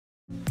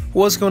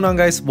What's going on,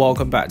 guys?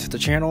 Welcome back to the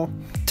channel.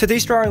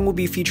 Today's drawing will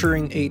be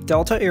featuring a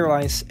Delta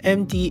Airlines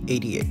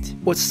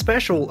MD-88. What's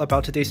special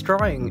about today's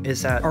drawing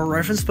is that our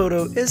reference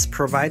photo is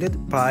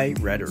provided by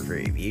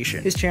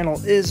Redriveraviation. His channel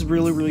is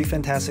really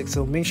fantastic,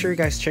 so make sure you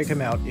guys check him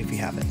out if you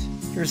haven't.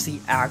 Here's the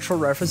actual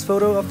reference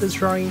photo of this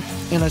drawing,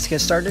 and let's get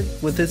started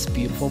with this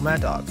beautiful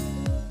mad dog.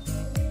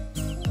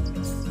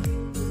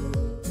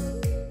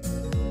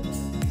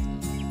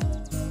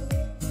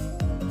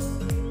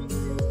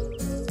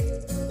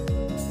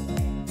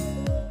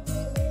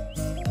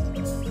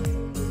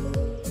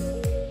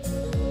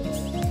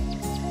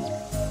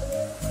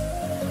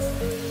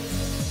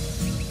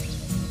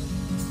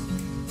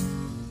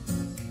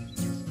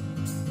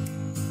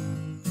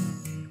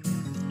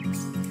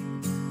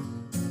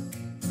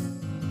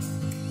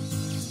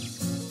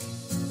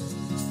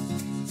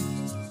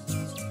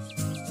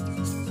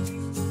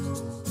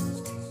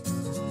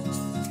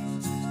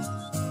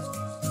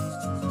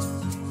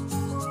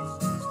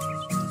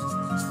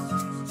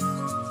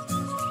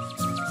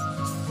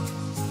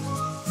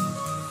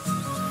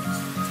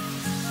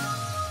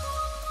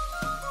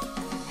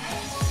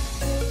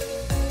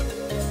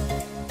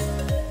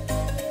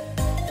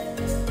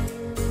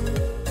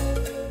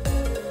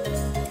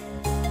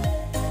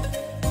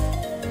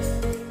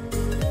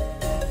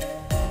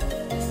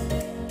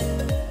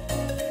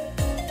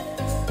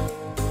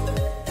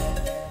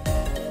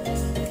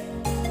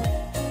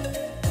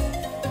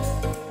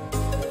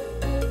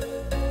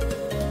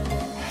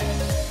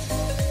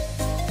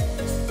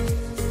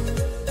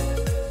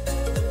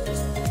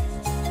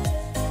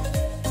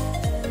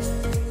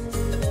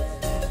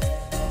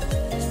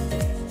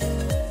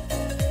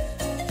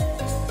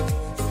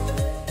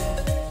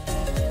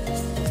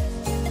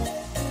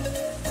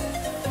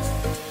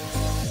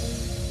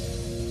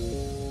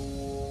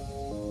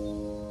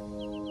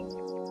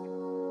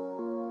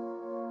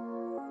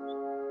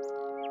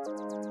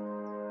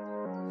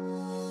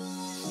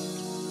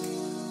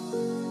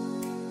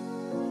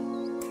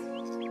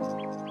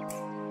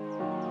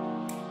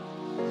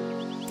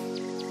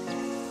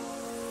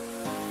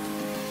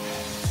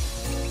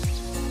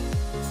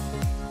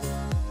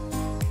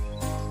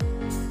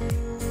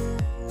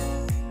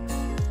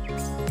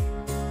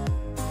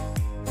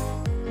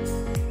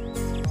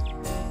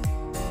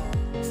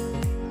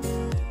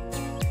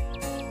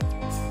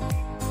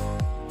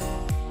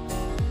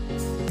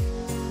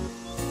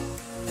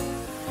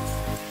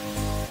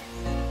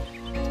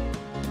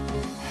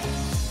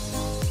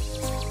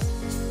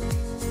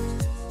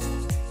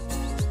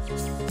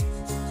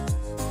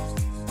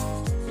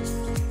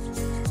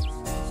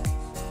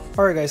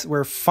 Alright guys,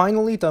 we're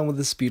finally done with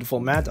this beautiful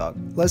mad dog.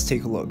 Let's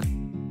take a look.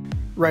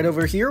 Right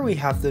over here we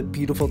have the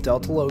beautiful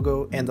Delta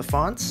logo and the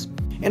fonts.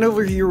 And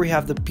over here we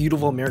have the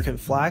beautiful American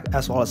flag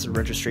as well as the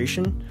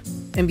registration.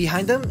 And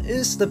behind them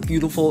is the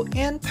beautiful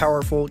and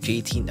powerful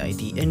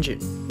JT90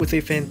 engine with a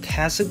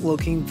fantastic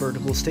looking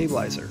vertical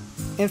stabilizer.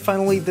 And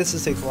finally, this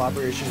is a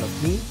collaboration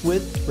of me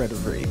with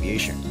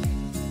Redriveraviation.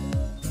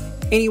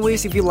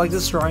 Anyways, if you like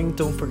this drawing,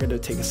 don't forget to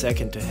take a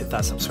second to hit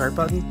that subscribe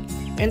button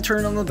and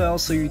turn on the bell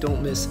so you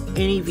don't miss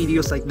any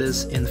videos like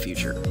this in the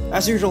future.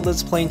 As usual,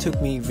 this plane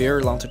took me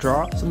very long to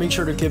draw, so make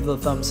sure to give it a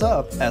thumbs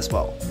up as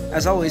well.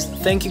 As always,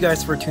 thank you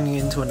guys for tuning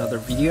in to another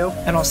video,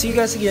 and I'll see you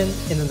guys again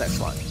in the next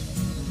one.